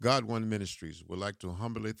God One Ministries would like to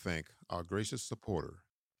humbly thank our gracious supporter,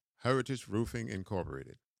 Heritage Roofing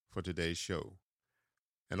Incorporated, for today's show,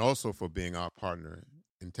 and also for being our partner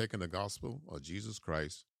in taking the gospel of Jesus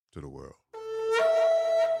Christ to the world.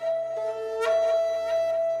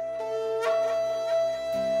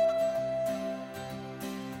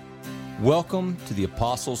 Welcome to the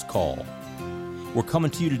Apostles' Call. We're coming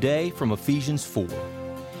to you today from Ephesians 4.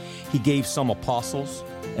 He gave some apostles,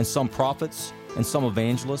 and some prophets, and some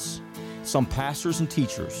evangelists, some pastors and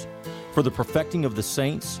teachers, for the perfecting of the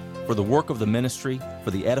saints, for the work of the ministry,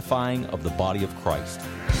 for the edifying of the body of Christ,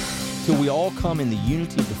 till we all come in the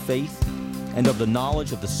unity of the faith and of the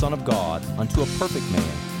knowledge of the Son of God, unto a perfect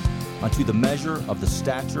man, unto the measure of the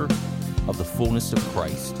stature of the fullness of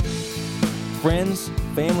Christ. Friends,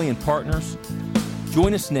 family, and partners,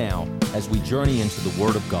 join us now as we journey into the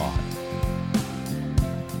Word of God.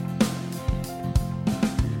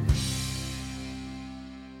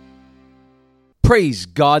 Praise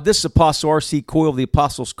God. This is Apostle R.C. Coyle of the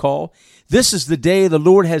Apostles' Call. This is the day the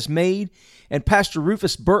Lord has made, and Pastor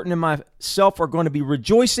Rufus Burton and myself are going to be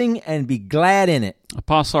rejoicing and be glad in it.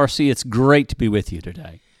 Apostle R.C., it's great to be with you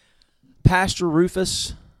today. Pastor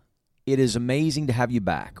Rufus, it is amazing to have you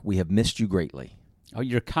back. We have missed you greatly. Oh,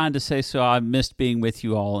 you're kind to say so. I've missed being with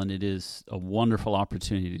you all, and it is a wonderful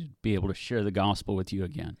opportunity to be able to share the gospel with you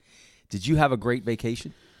again. Did you have a great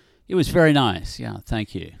vacation? It was very nice. Yeah,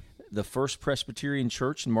 thank you. The First Presbyterian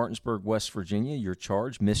Church in Martinsburg, West Virginia, your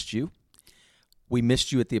charge, missed you. We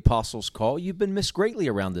missed you at the Apostles' Call. You've been missed greatly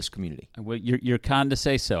around this community. Well, you're kind to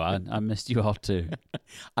say so. I missed you all too.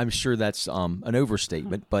 I'm sure that's an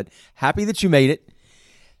overstatement, but happy that you made it.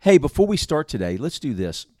 Hey, before we start today, let's do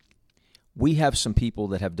this. We have some people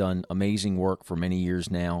that have done amazing work for many years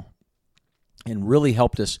now and really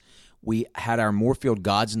helped us. We had our Moorfield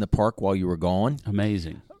Gods in the Park while you were gone.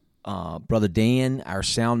 Amazing. Brother Dan, our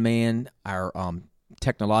sound man, our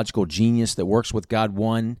technological genius that works with God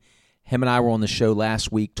One, him and I were on the show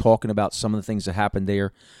last week talking about some of the things that happened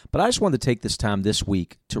there. But I just wanted to take this time this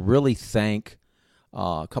week to really thank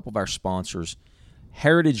a couple of our sponsors,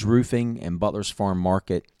 Heritage Roofing and Butler's Farm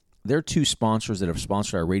Market. They're two sponsors that have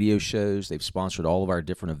sponsored our radio shows. They've sponsored all of our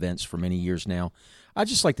different events for many years now. I'd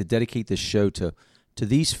just like to dedicate this show to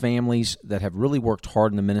these families that have really worked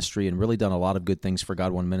hard in the ministry and really done a lot of good things for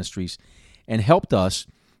God One Ministries and helped us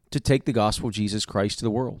to take the gospel of Jesus Christ to the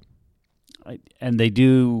world. And they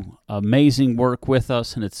do amazing work with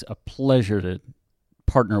us, and it's a pleasure to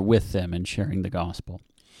partner with them in sharing the gospel.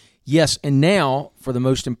 Yes, and now for the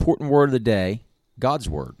most important word of the day, God's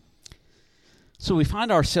Word. So we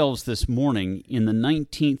find ourselves this morning in the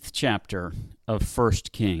 19th chapter of 1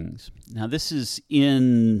 Kings. Now this is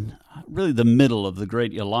in really the middle of the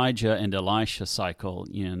great Elijah and Elisha cycle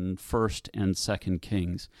in 1st and 2nd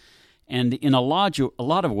Kings. And in a lot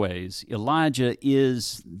of ways, Elijah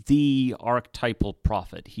is the archetypal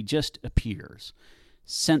prophet. He just appears,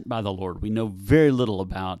 sent by the Lord. We know very little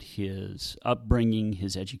about his upbringing,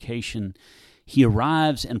 his education. He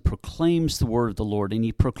arrives and proclaims the word of the Lord, and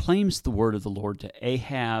he proclaims the word of the Lord to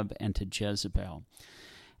Ahab and to Jezebel.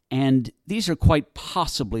 And these are quite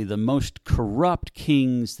possibly the most corrupt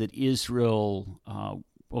kings that Israel,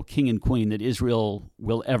 king and queen, that Israel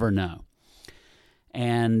will ever know.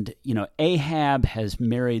 And, Ahab has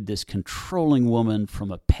married this controlling woman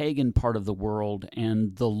from a pagan part of the world,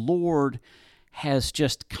 and the Lord has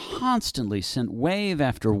just constantly sent wave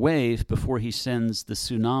after wave before he sends the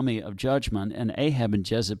tsunami of judgment, and Ahab and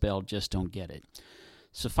Jezebel just don't get it.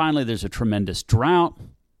 So finally there's a tremendous drought,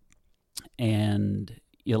 and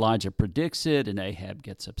Elijah predicts it, and Ahab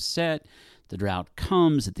gets upset. The drought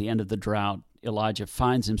comes. At the end of the drought, Elijah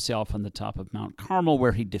finds himself on the top of Mount Carmel,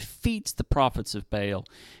 where he defeats the prophets of Baal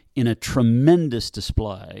in a tremendous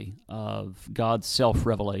display of God's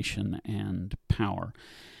self-revelation and power.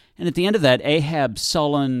 And at the end of that, Ahab,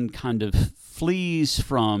 sullen, kind of flees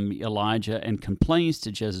from Elijah and complains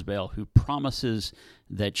to Jezebel, who promises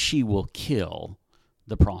that she will kill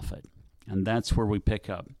the prophet. And that's where we pick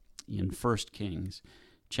up in 1 Kings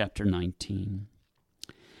chapter 19.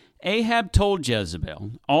 Ahab told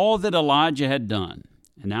Jezebel all that Elijah had done,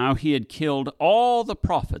 and how he had killed all the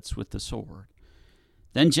prophets with the sword.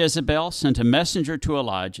 Then Jezebel sent a messenger to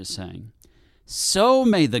Elijah, saying, "So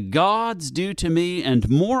may the gods do to me, and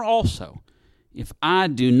more also, if I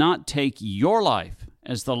do not take your life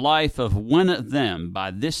as the life of one of them by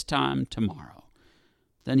this time tomorrow."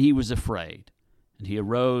 Then he was afraid, and he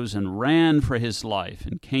arose and ran for his life,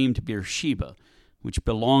 and came to Beersheba, which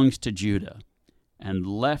belongs to Judah, and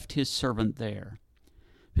left his servant there.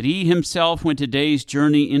 But he himself went a day's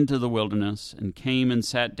journey into the wilderness, and came and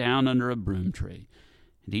sat down under a broom tree.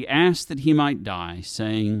 And he asked that he might die,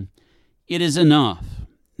 saying, "It is enough.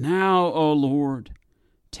 Now, O Lord,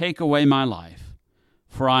 take away my life,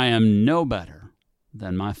 for I am no better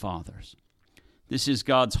than my fathers." This is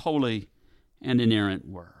God's holy and inerrant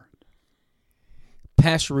word.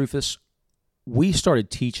 Pastor Rufus, we started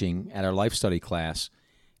teaching at our life study class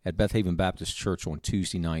at Beth Haven Baptist Church on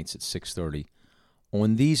Tuesday nights at 6:30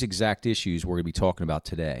 on these exact issues we're going to be talking about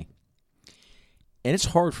today. And it's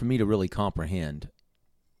hard for me to really comprehend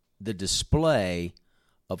the display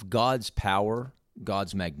of God's power,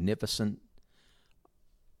 God's magnificence,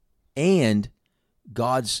 and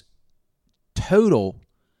God's total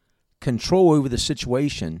control over the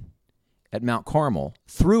situation at Mount Carmel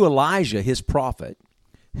through Elijah, his prophet,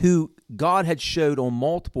 who God had showed on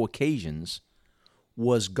multiple occasions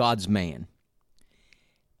was God's man.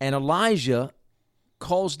 And Elijah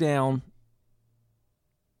calls down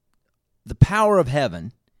the power of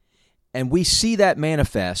heaven, and we see that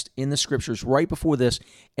manifest in the scriptures right before this.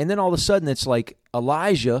 And then all of a sudden it's like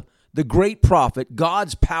Elijah, the great prophet,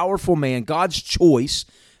 God's powerful man, God's choice.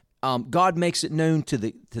 God makes it known to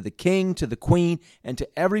the king, to the queen, and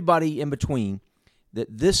to everybody in between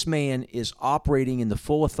that this man is operating in the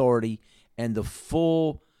full authority and the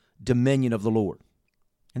full dominion of the Lord.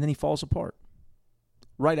 And then he falls apart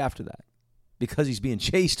right after that because he's being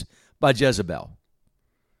chased by Jezebel,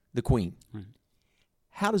 the queen. Right.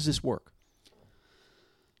 How does this work?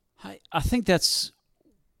 I think that's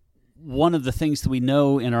one of the things that we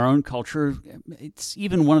know in our own culture. It's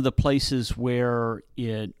even one of the places where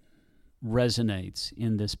it resonates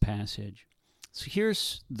in this passage. So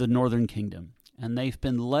here's the northern kingdom, and they've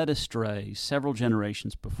been led astray several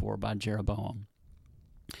generations before by Jeroboam.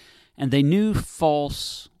 And they knew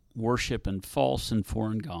false worship and false and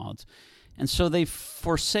foreign gods. And so they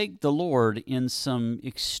forsake the Lord in some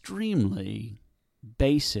extremely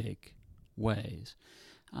basic ways.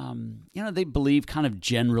 They believe kind of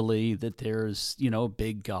generally that there's, a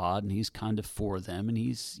big God and he's kind of for them and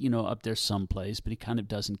he's, up there someplace, but he kind of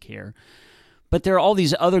doesn't care. But there are all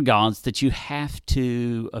these other gods that you have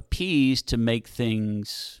to appease to make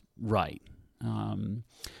things right.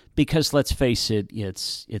 Because let's face it,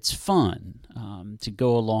 it's fun to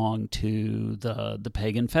go along to the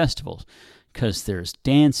pagan festivals because there's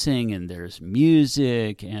dancing and there's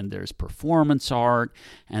music and there's performance art,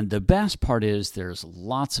 and the best part is there's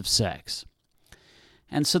lots of sex.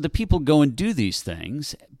 And so the people go and do these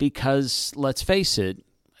things because, let's face it,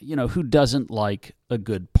 who doesn't like a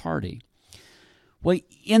good party? Well,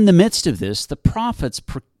 in the midst of this, the prophets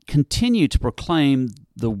continue to proclaim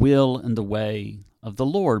the will and the way of the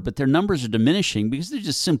Lord, but their numbers are diminishing because they're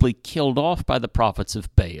just simply killed off by the prophets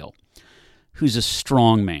of Baal, who's a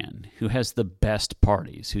strong man, who has the best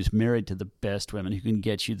parties, who's married to the best women, who can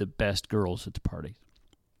get you the best girls at the parties.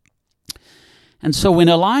 And so when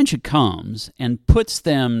Elijah comes and puts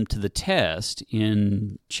them to the test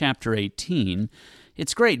in chapter 18,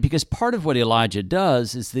 it's great because part of what Elijah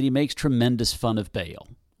does is that he makes tremendous fun of Baal.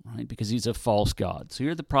 Right, because he's a false god. So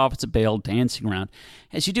here are the prophets of Baal dancing around,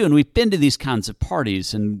 as you do. And we've been to these kinds of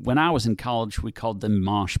parties, and when I was in college, we called them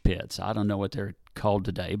mosh pits. I don't know what they're called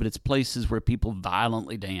today, but it's places where people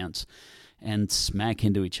violently dance and smack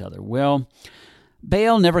into each other. Well,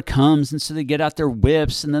 Baal never comes, and so they get out their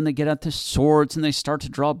whips, and then they get out their swords, and they start to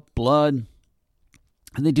draw blood.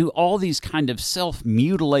 And they do all these kind of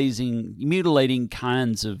self-mutilating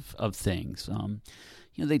kinds of things.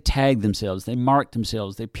 They tag themselves, they mark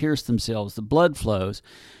themselves, they pierce themselves, the blood flows.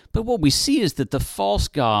 But what we see is that the false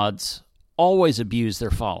gods always abuse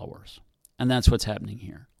their followers. And that's what's happening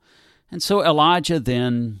here. And so Elijah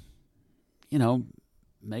then,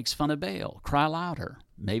 makes fun of Baal, cry louder.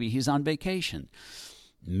 Maybe he's on vacation.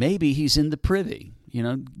 Maybe he's in the privy,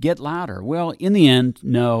 get louder. Well, in the end,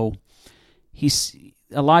 no.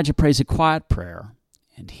 Elijah prays a quiet prayer,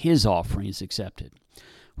 and his offering is accepted.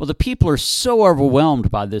 Well, the people are so overwhelmed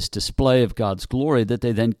by this display of God's glory that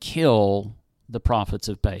they then kill the prophets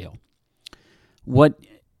of Baal. What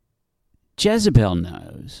Jezebel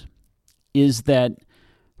knows is that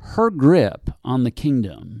her grip on the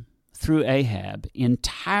kingdom through Ahab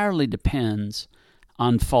entirely depends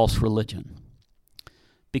on false religion,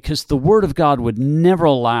 because the Word of God would never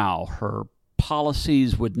allow her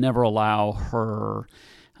policies, would never allow her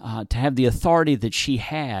to have the authority that she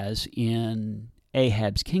has in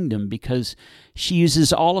Ahab's kingdom, because she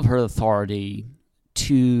uses all of her authority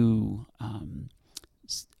to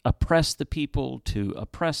oppress the people, to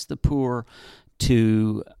oppress the poor,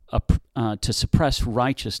 to suppress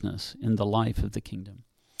righteousness in the life of the kingdom.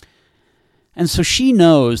 And so she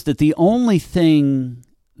knows that the only thing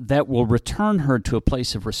that will return her to a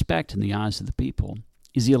place of respect in the eyes of the people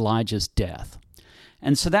is Elijah's death.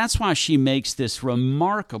 And so that's why she makes this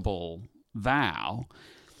remarkable vow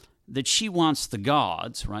that she wants the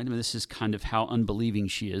gods, right? I mean, this is kind of how unbelieving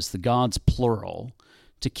she is, the gods plural,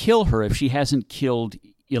 to kill her if she hasn't killed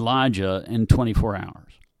Elijah in 24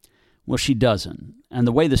 hours. Well, she doesn't. And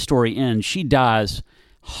the way the story ends, she dies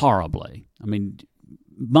horribly. I mean,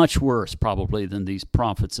 much worse probably than these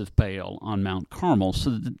prophets of Baal on Mount Carmel.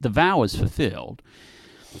 So the vow is fulfilled.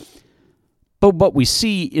 But what we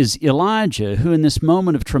see is Elijah, who in this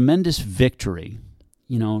moment of tremendous victory,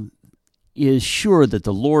 is sure that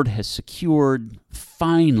the Lord has secured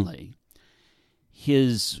finally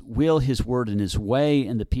His will, His word, and His way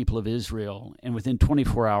in the people of Israel. And within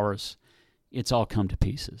 24 hours, it's all come to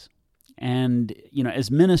pieces. And,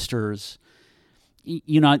 as ministers,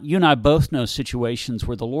 you and I both know situations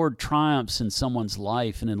where the Lord triumphs in someone's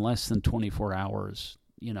life, and in less than 24 hours,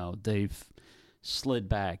 they've slid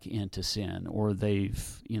back into sin, or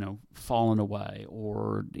they've, fallen away,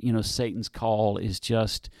 or, Satan's call is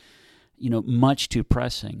just, much too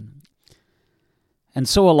pressing. And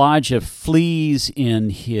so Elijah flees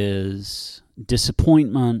in his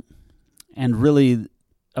disappointment and really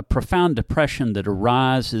a profound depression that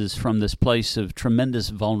arises from this place of tremendous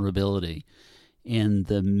vulnerability in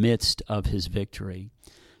the midst of his victory.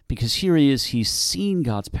 Because here he is, he's seen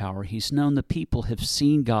God's power, he's known the people have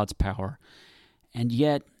seen God's power, and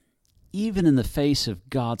yet, even in the face of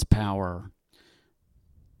God's power,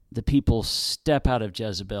 the people step out of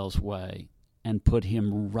Jezebel's way and put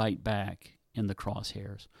him right back in the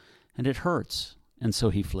crosshairs. And it hurts, and so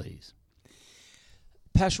he flees.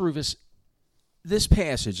 Pastor Rufus, this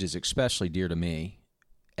passage is especially dear to me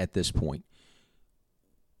at this point.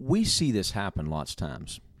 We see this happen lots of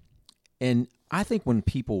times. And I think when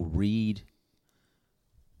people read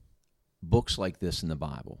books like this in the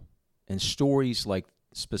Bible, and stories like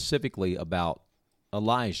specifically about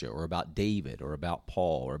Elijah or about David or about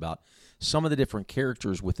Paul or about some of the different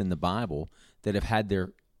characters within the Bible that have had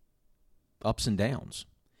their ups and downs,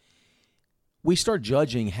 we start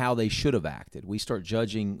judging how they should have acted. We start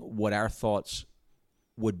judging what our thoughts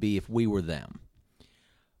would be if we were them.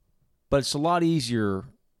 But it's a lot easier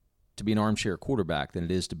to be an armchair quarterback than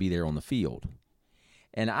it is to be there on the field.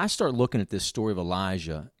 And I start looking at this story of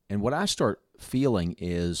Elijah, and what I start feeling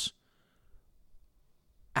is,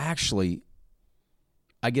 actually,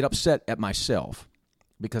 I get upset at myself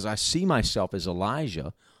because I see myself as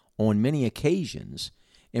Elijah on many occasions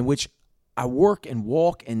in which I work and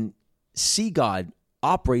walk and see God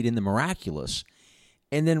operate in the miraculous,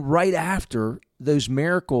 and then right after those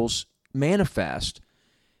miracles manifest,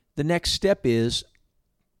 the next step is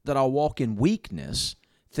that I'll walk in weakness,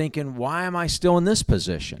 thinking, why am I still in this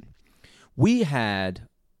position? We had,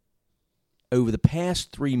 over the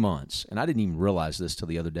past 3 months, and I didn't even realize this till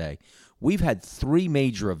the other day, we've had 3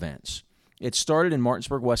 major events. It started in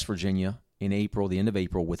Martinsburg, West Virginia in April, the end of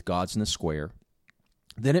April, with God's in the Square.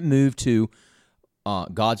 Then it moved to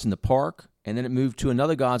God's in the Park, and then it moved to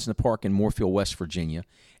another God's in the Park in Moorefield, West Virginia.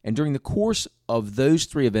 And during the course of those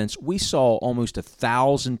 3 events, we saw almost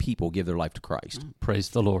 1,000 people give their life to Christ. Praise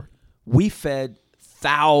the Lord. We fed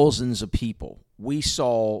thousands of people. We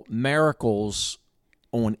saw miracles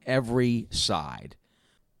on every side.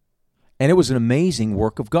 And it was an amazing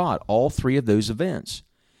work of God, all 3 of those events.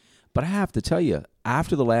 But I have to tell you,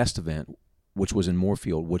 after the last event, which was in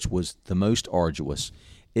Moorefield, which was the most arduous,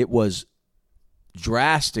 it was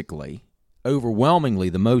drastically, overwhelmingly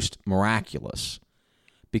the most miraculous,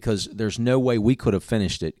 because there's no way we could have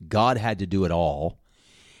finished it. God had to do it all.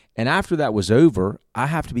 And after that was over, I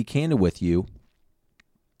have to be candid with you,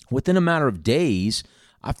 within a matter of days,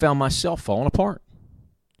 I found myself falling apart.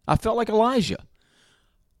 I felt like Elijah,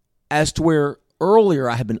 as to where earlier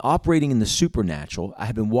I had been operating in the supernatural. I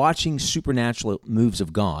had been watching supernatural moves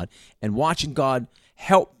of God and watching God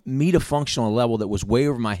help me to function on a level that was way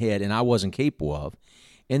over my head and I wasn't capable of.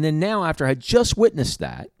 And then now, after I had just witnessed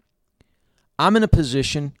that, I'm in a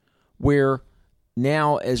position where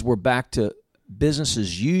now, as we're back to business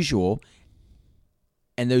as usual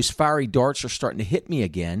and those fiery darts are starting to hit me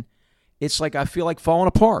again, it's like I feel like falling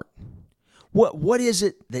apart. What is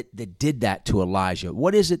it that did that to Elijah?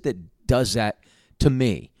 What is it that does that to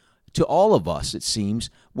me? To all of us, it seems,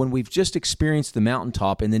 when we've just experienced the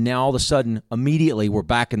mountaintop and then now all of a sudden, immediately, we're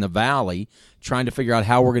back in the valley trying to figure out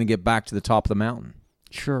how we're going to get back to the top of the mountain.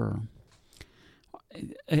 Sure.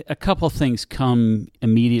 A couple of things come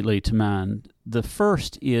immediately to mind. The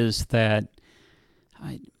first is that,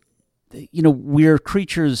 we're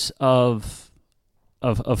creatures of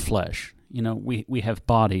flesh. We have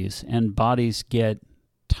bodies, and bodies get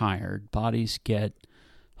tired. Bodies get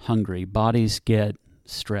hungry. Bodies get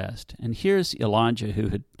stressed. And here's Elijah, who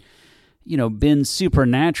had been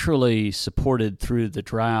supernaturally supported through the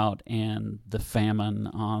drought and the famine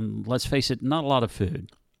on, let's face it, not a lot of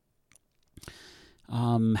food.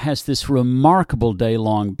 Has this remarkable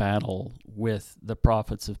day-long battle with the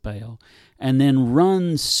prophets of Baal, and then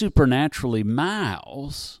runs supernaturally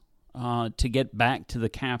miles to get back to the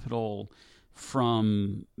capital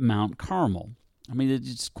from Mount Carmel. I mean,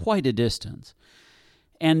 it's quite a distance.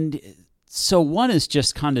 And so one is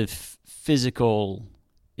just kind of physical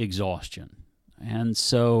exhaustion. And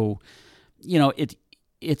so,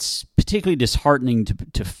 it's particularly disheartening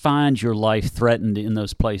to find your life threatened in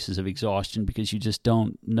those places of exhaustion because you just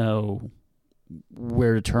don't know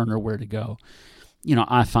where to turn or where to go.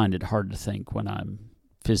 I find it hard to think when I'm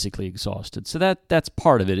physically exhausted. So that's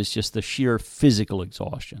part of it. It's just the sheer physical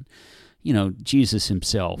exhaustion. Jesus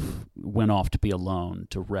himself went off to be alone,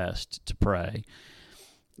 to rest, to pray,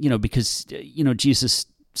 because, Jesus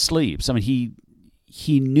sleeps. I mean,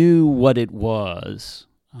 he knew what it was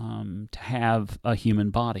to have a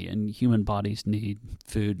human body, and human bodies need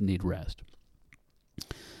food, need rest.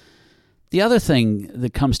 The other thing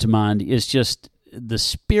that comes to mind is just the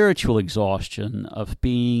spiritual exhaustion of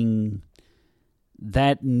being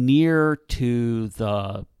that near to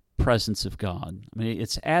the presence of God. I mean,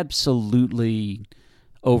 it's absolutely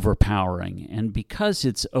overpowering, and because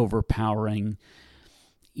it's overpowering,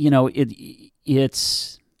 it's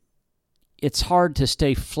hard to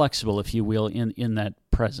stay flexible, if you will, in that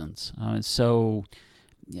presence. So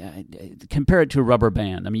compare it to a rubber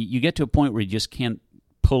band. I mean, you get to a point where you just can't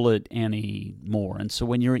pull it anymore. And so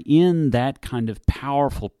when you're in that kind of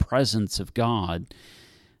powerful presence of God,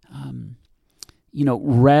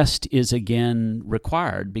 rest is again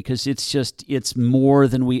required, because it's more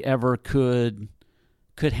than we ever could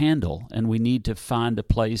handle, and we need to find a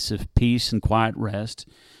place of peace and quiet rest.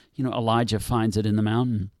 Elijah finds it in the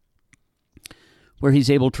mountain, where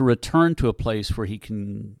he's able to return to a place where he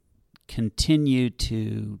can continue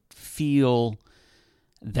to feel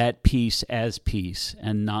that peace as peace,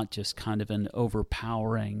 and not just kind of an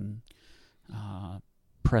overpowering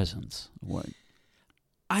presence.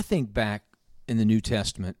 I think back in the New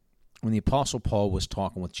Testament when the Apostle Paul was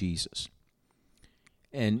talking with Jesus,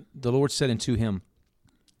 and the Lord said unto him,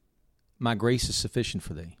 "My grace is sufficient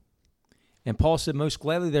for thee." And Paul said, "Most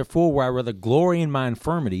gladly, therefore, will I rather glory in my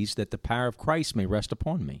infirmities, that the power of Christ may rest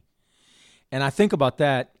upon me." And I think about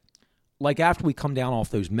that, like after we come down off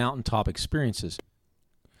those mountaintop experiences,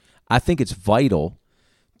 I think it's vital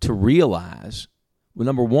to realize, well,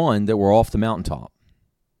 number one, that we're off the mountaintop.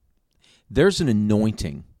 There's an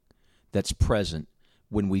anointing that's present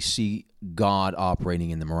when we see God operating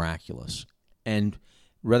in the miraculous. And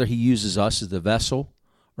whether he uses us as the vessel,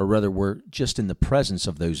 or whether we're just in the presence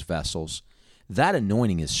of those vessels, that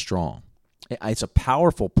anointing is strong. It's a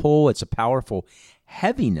powerful pull. It's a powerful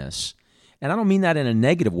heaviness. And I don't mean that in a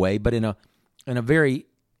negative way, but in a very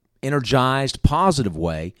energized, positive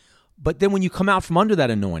way. But then when you come out from under that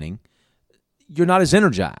anointing, you're not as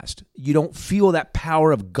energized. You don't feel that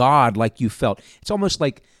power of God like you felt. It's almost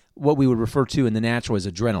like what we would refer to in the natural as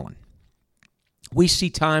adrenaline. We see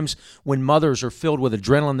times when mothers are filled with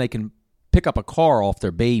adrenaline, they can pick up a car off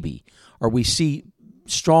their baby. Or we see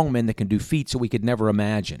strong men that can do feats that we could never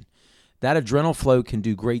imagine. That adrenal flow can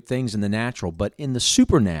do great things in the natural, but in the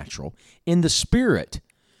supernatural, in the spirit,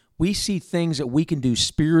 we see things that we can do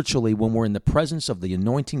spiritually when we're in the presence of the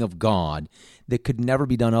anointing of God that could never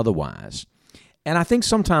be done otherwise. And I think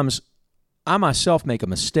sometimes I myself make a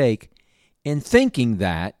mistake in thinking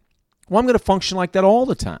that, well, I'm going to function like that all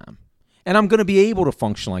the time. And I'm going to be able to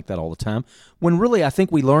function like that all the time, when really I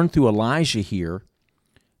think we learned through Elijah here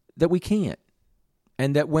that we can't.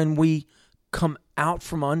 And that when we come out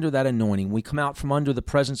from under that anointing, we come out from under the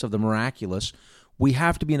presence of the miraculous, we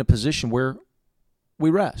have to be in a position where we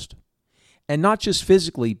rest. And not just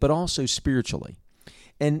physically, but also spiritually.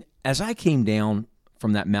 And as I came down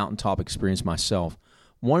from that mountaintop experience myself,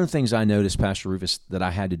 one of the things I noticed, Pastor Rufus, that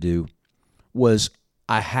I had to do was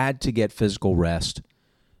I had to get physical rest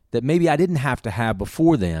that maybe I didn't have to have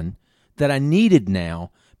before then, that I needed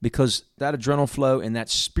now, because that adrenal flow and that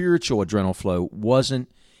spiritual adrenal flow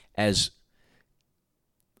wasn't as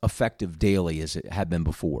effective daily as it had been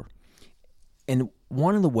before. And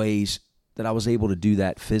one of the ways that I was able to do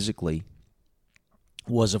that physically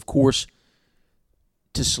was, of course,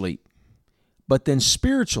 to sleep. But then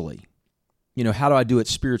spiritually, how do I do it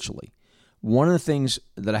spiritually? One of the things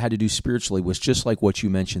that I had to do spiritually was just like what you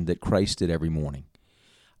mentioned that Christ did every morning.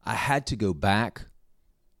 I had to go back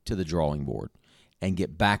to the drawing board and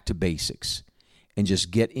get back to basics and just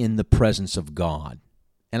get in the presence of God.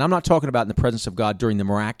 And I'm not talking about in the presence of God during the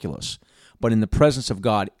miraculous, but in the presence of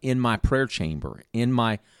God in my prayer chamber, in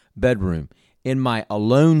my bedroom, in my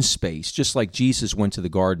alone space, just like Jesus went to the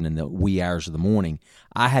garden in the wee hours of the morning.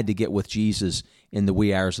 I had to get with Jesus in the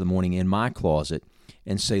wee hours of the morning in my closet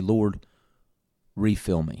and say, Lord,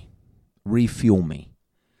 refill me, refuel me,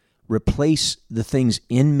 replace the things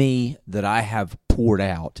in me that I have poured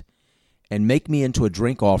out, and make me into a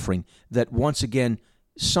drink offering that once again,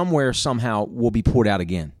 somewhere, somehow, will be poured out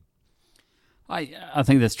again. I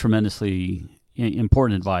think that's tremendously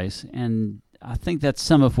important advice, and I think that's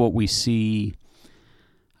some of what we see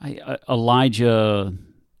Elijah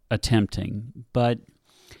attempting. But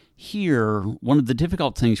here, one of the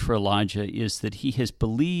difficult things for Elijah is that he has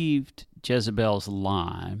believed Jezebel's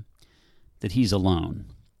lie that he's alone.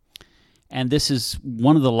 And this is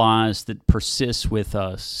one of the lies that persists with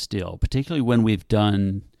us still, particularly when we've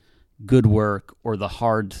done good work or the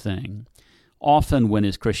hard thing. Often when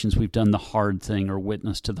as Christians we've done the hard thing or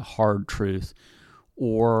witnessed to the hard truth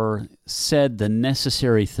or said the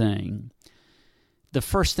necessary thing, the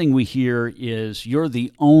first thing we hear is, you're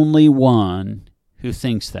the only one who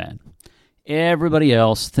thinks that. Everybody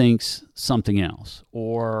else thinks something else.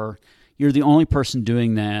 Or, you're the only person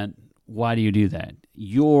doing that. Why do you do that?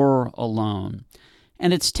 You're alone.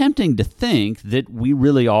 And it's tempting to think that we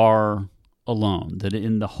really are alone, that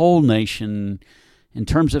in the whole nation, in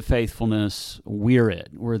terms of faithfulness, we're it.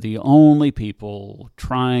 We're the only people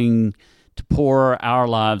trying to pour our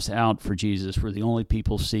lives out for Jesus. We're the only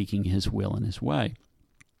people seeking His will and His way.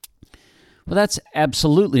 Well, that's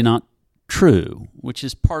absolutely not true, which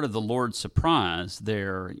is part of the Lord's surprise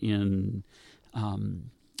there in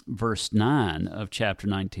verse 9 of chapter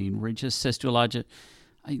 19, where He just says to Elijah,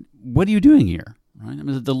 what are you doing here? Right? I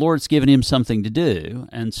mean, the Lord's given him something to do,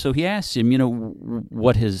 and so he asks him,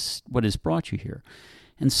 what has brought you here?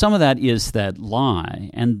 And some of that is that lie.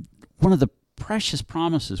 And one of the precious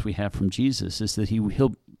promises we have from Jesus is that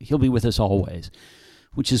he'll be with us always,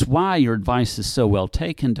 which is why your advice is so well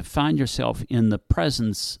taken, to find yourself in the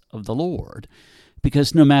presence of the Lord.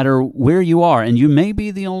 Because no matter where you are, and you may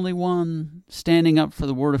be the only one standing up for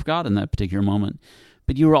the Word of God in that particular moment,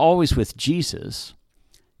 but you are always with Jesus,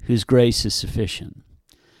 whose grace is sufficient.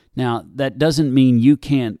 Now, that doesn't mean you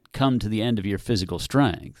can't come to the end of your physical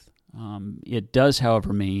strength. It does,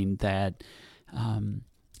 however, mean that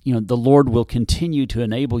the Lord will continue to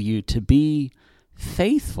enable you to be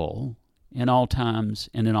faithful in all times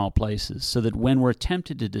and in all places, so that when we're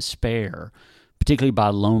tempted to despair, particularly by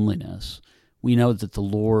loneliness, we know that the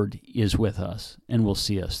Lord is with us and will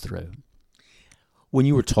see us through. When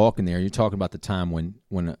you were talking there, you're talking about the time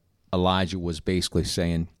when Elijah was basically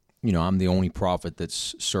saying, I'm the only prophet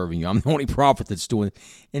that's serving you. I'm the only prophet that's doing it.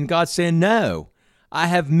 And God's saying, no, I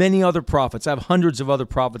have many other prophets. I have hundreds of other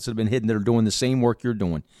prophets that have been hidden that are doing the same work you're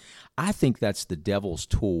doing. I think that's the devil's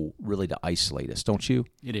tool, really, to isolate us, don't you?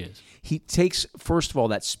 It is. He takes, first of all,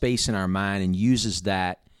 that space in our mind and uses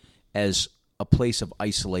that as a place of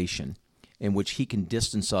isolation in which he can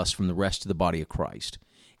distance us from the rest of the body of Christ.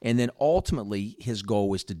 And then ultimately, his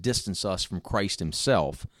goal is to distance us from Christ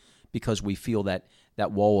himself, because we feel that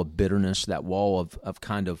wall of bitterness, that wall of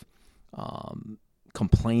kind of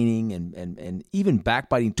complaining and even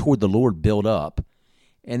backbiting toward the Lord build up.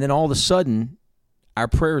 And then all of a sudden, our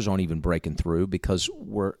prayers aren't even breaking through, because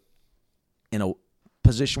we're in a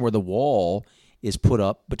position where the wall is put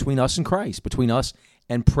up between us and Christ, between us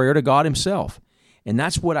and prayer to God himself. And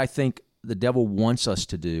that's what I think the devil wants us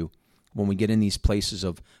to do when we get in these places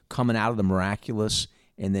of coming out of the miraculous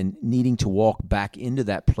and then needing to walk back into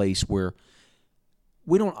that place where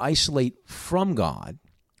we don't isolate from God,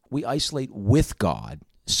 we isolate with God,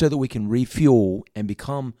 so that we can refuel and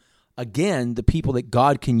become, again, the people that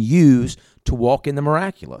God can use to walk in the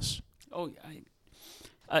miraculous. Oh,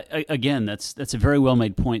 again, that's a very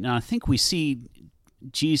well-made point. Now, I think we see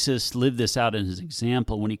Jesus live this out in his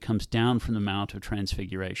example when he comes down from the Mount of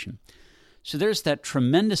Transfiguration. So there's that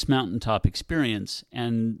tremendous mountaintop experience,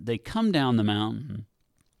 and they come down the mountain,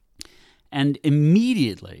 and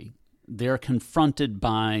immediately they're confronted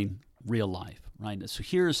by real life, right? So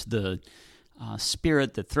here's the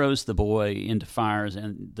spirit that throws the boy into fires,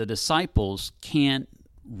 and the disciples can't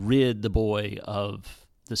rid the boy of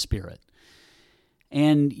the spirit.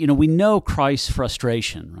 And, we know Christ's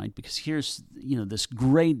frustration, right? Because here's, this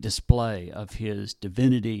great display of his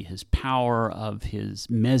divinity, his power, of his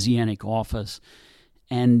messianic office.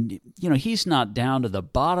 And, he's not down to the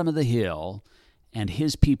bottom of the hill, and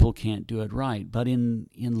his people can't do it right. But in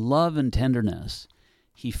love and tenderness,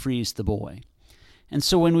 he frees the boy. And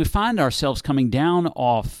so when we find ourselves coming down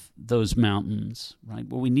off those mountains, right,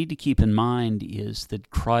 what we need to keep in mind is that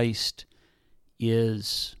Christ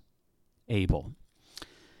is able.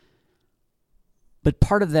 But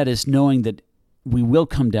part of that is knowing that we will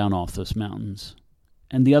come down off those mountains.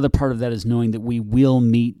 And the other part of that is knowing that we will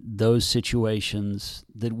meet those situations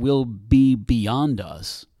that will be beyond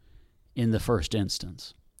us in the first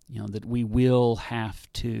instance. That we will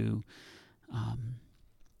have to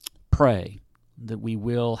pray, that we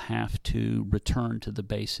will have to return to the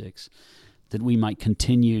basics, that we might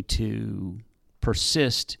continue to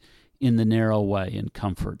persist in the narrow way in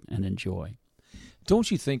comfort and in joy.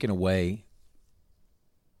 Don't you think, in a way,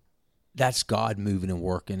 that's God moving and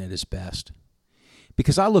working at his best?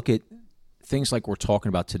 Because I look at things like we're talking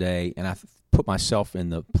about today, and I put myself in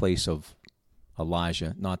the place of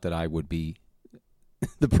Elijah. Not that I would be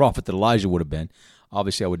the prophet that Elijah would have been.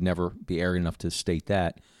 Obviously, I would never be arrogant enough to state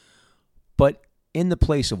that. But in the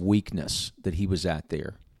place of weakness that he was at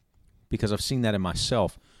there, because I've seen that in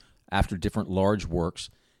myself after different large works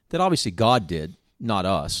that obviously God did, not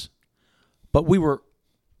us. But we were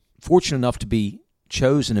fortunate enough to be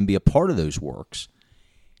chosen and be a part of those works.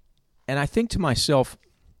 And I think to myself,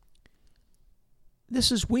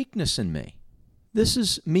 this is weakness in me. This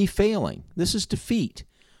is me failing. This is defeat.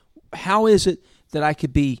 How is it that I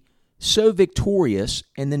could be so victorious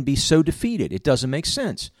and then be so defeated? It doesn't make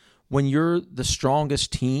sense. When you're the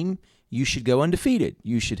strongest team, you should go undefeated.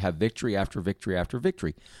 You should have victory after victory after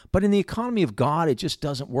victory. But in the economy of God, it just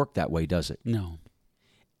doesn't work that way, does it? No.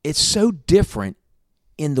 It's so different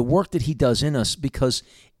in the work that he does in us, because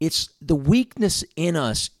it's the weakness in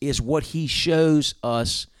us is what he shows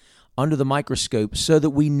us under the microscope, so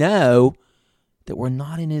that we know that we're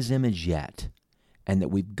not in his image yet and that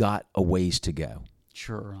we've got a ways to go.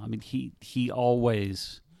 Sure. I mean, he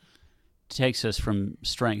always takes us from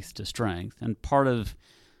strength to strength, and part of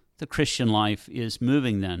the Christian life is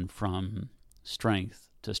moving then from strength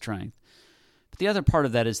to strength. But the other part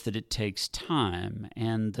of that is that it takes time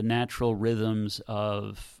and the natural rhythms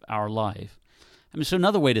of our life. I mean, so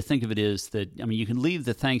another way to think of it is that, you can leave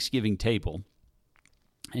the Thanksgiving table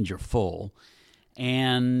and you're full,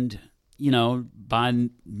 and, by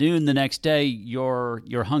noon the next day,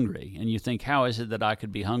 you're hungry, and you think, how is it that I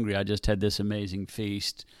could be hungry? I just had this amazing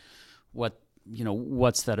feast.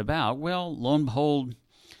 What's that about? Well, lo and behold,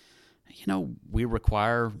 we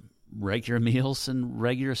require regular meals and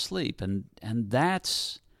regular sleep, and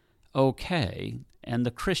that's okay. And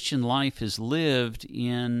the Christian life is lived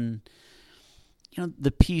in,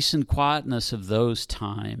 the peace and quietness of those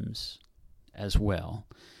times as well.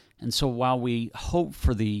 And so while we hope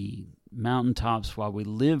for the mountaintops, while we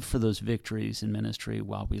live for those victories in ministry,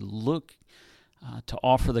 while we look to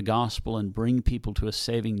offer the gospel and bring people to a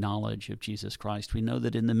saving knowledge of Jesus Christ, we know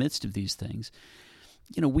that in the midst of these things,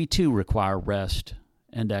 we too require rest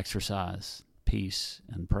and exercise, peace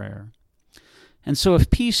and prayer. And so if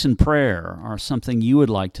peace and prayer are something you would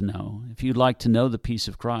like to know, if you'd like to know the peace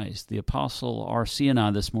of Christ, the Apostle R.C. and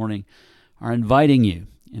I this morning are inviting you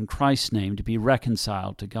in Christ's name to be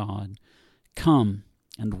reconciled to God. Come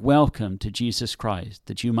and welcome to Jesus Christ,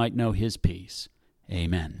 that you might know his peace.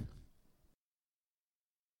 Amen.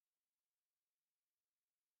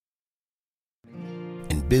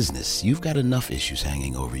 In business, you've got enough issues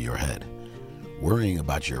hanging over your head. Worrying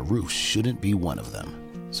about your roof shouldn't be one of them.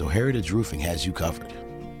 So Heritage Roofing has you covered.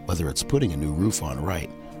 Whether it's putting a new roof on right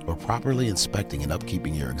or properly inspecting and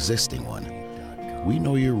upkeeping your existing one, we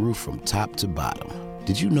know your roof from top to bottom.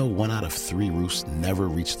 Did you know 1 out of 3 roofs never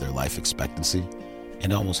reach their life expectancy?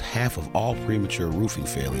 And almost half of all premature roofing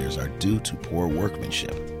failures are due to poor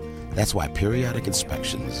workmanship. That's why periodic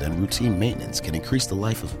inspections and routine maintenance can increase the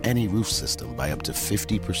life of any roof system by up to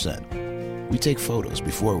 50%. We take photos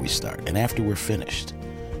before we start and after we're finished.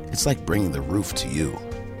 It's like bringing the roof to you.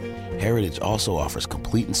 Heritage also offers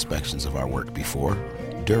complete inspections of our work before,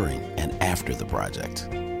 during, and after the project.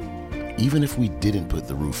 Even if we didn't put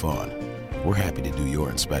the roof on, we're happy to do your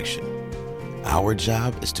inspection. Our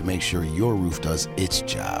job is to make sure your roof does its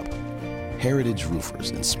job. Heritage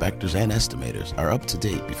roofers, inspectors, and estimators are up to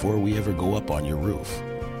date before we ever go up on your roof.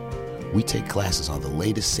 We take classes on the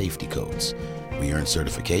latest safety codes. We earn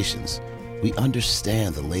certifications. We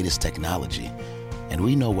understand the latest technology. And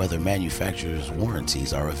we know whether manufacturers'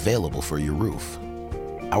 warranties are available for your roof.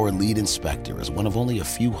 Our lead inspector is one of only a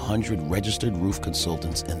few hundred registered roof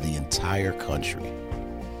consultants in the entire country.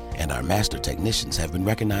 And our master technicians have been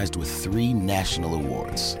recognized with 3 national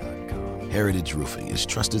awards. Heritage Roofing is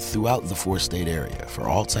trusted throughout the 4-state area for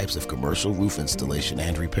all types of commercial roof installation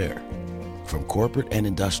and repair. From corporate and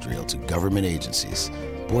industrial to government agencies,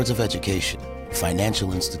 boards of education,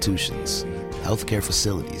 financial institutions, healthcare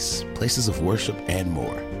facilities, places of worship, and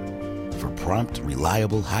more. For prompt,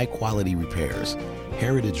 reliable, high-quality repairs,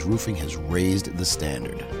 Heritage Roofing has raised the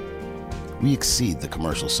standard. We exceed the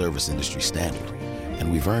commercial service industry standard,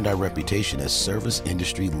 and we've earned our reputation as service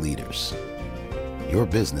industry leaders. Your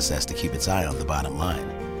business has to keep its eye on the bottom line.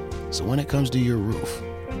 So when it comes to your roof,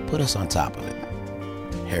 put us on top of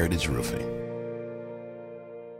it. Heritage Roofing.